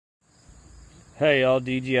Hey y'all,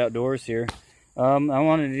 DG Outdoors here. I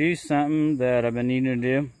wanted to do something that I've been needing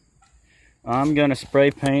to do. I'm gonna spray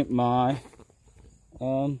paint my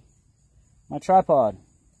my tripod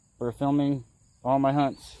for filming all my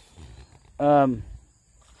hunts.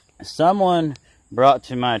 Someone brought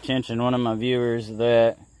to my attention, one of my viewers,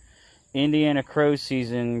 that Indiana crow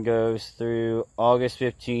season goes through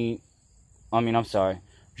July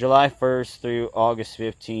 1st through August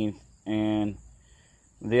 15th, and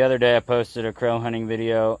the other day I posted a crow hunting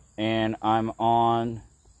video, and I'm on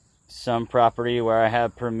some property where I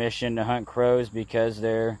have permission to hunt crows because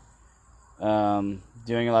they're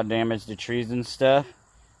doing a lot of damage to trees and stuff.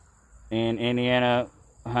 In Indiana,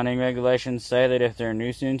 hunting regulations say that if they're a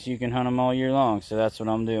nuisance, you can hunt them all year long, so that's what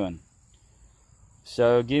I'm doing.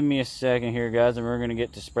 So give me a second here, guys, and we're going to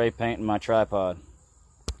get to spray painting my tripod.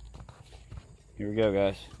 Here we go,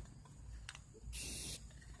 guys.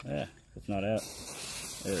 Yeah, it's not out.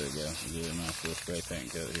 There we go. Give it a nice little spray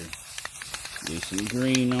paint coat here. Do some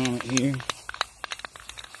green on it here.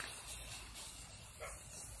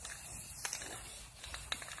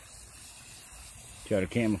 Try to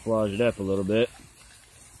camouflage it up a little bit.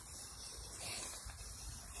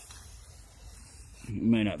 It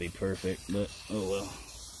may not be perfect, but oh well.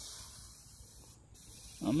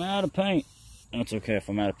 I'm out of paint. That's okay if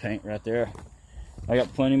I'm out of paint right there. I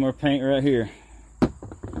got plenty more paint right here.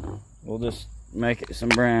 We'll just make it some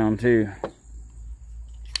brown too.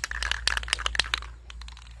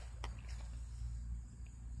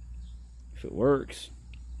 If it works.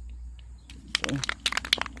 So.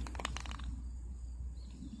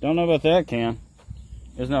 Don't know about that can.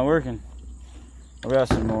 It's not working. I got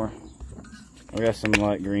some more. I got some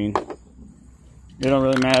light green. It don't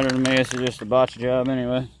really matter to me. It's just a botch job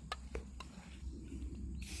anyway.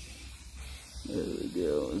 There we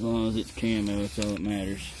go. As long as it's camo, that's all that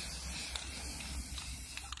matters.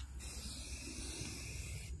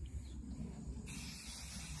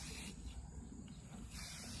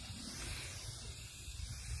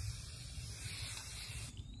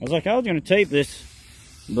 I was going to tape this,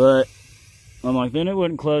 but I'm like, then it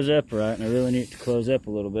wouldn't close up right, and I really need it to close up a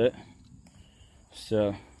little bit.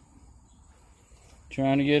 So,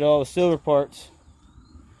 trying to get all the silver parts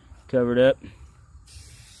covered up.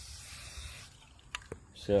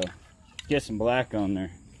 So, get some black on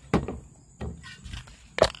there.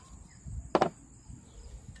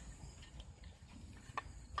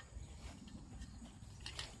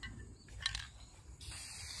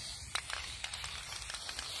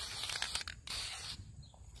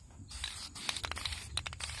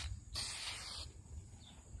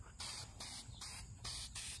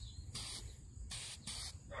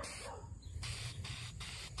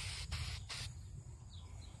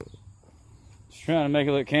 Trying to make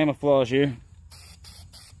it look camouflage here.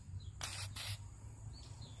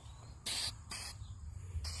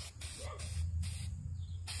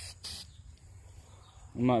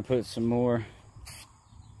 I might put some more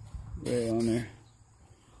gray on there.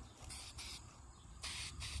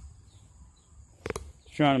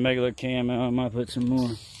 Trying to make it look camo. I might put some more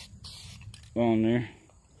on there.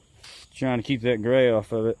 Trying to keep that gray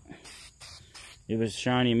off of it. It was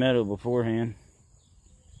shiny metal beforehand.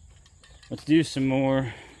 Let's do some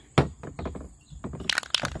more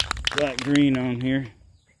black green on here.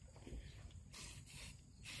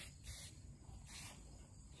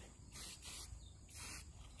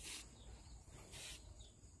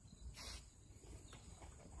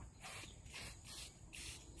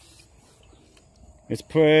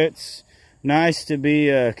 It's nice to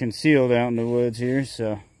be concealed out in the woods here,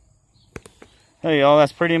 so. Hey y'all,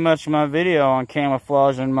 that's pretty much my video on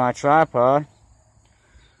camouflaging my tripod.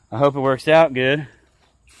 I hope it works out good.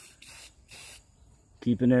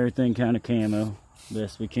 Keeping everything kind of camo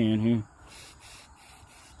best we can here.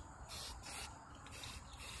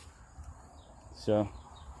 So,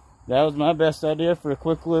 that was my best idea for a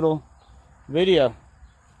quick little video.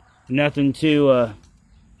 Nothing too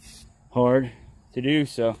hard to do,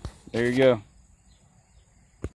 so there you go.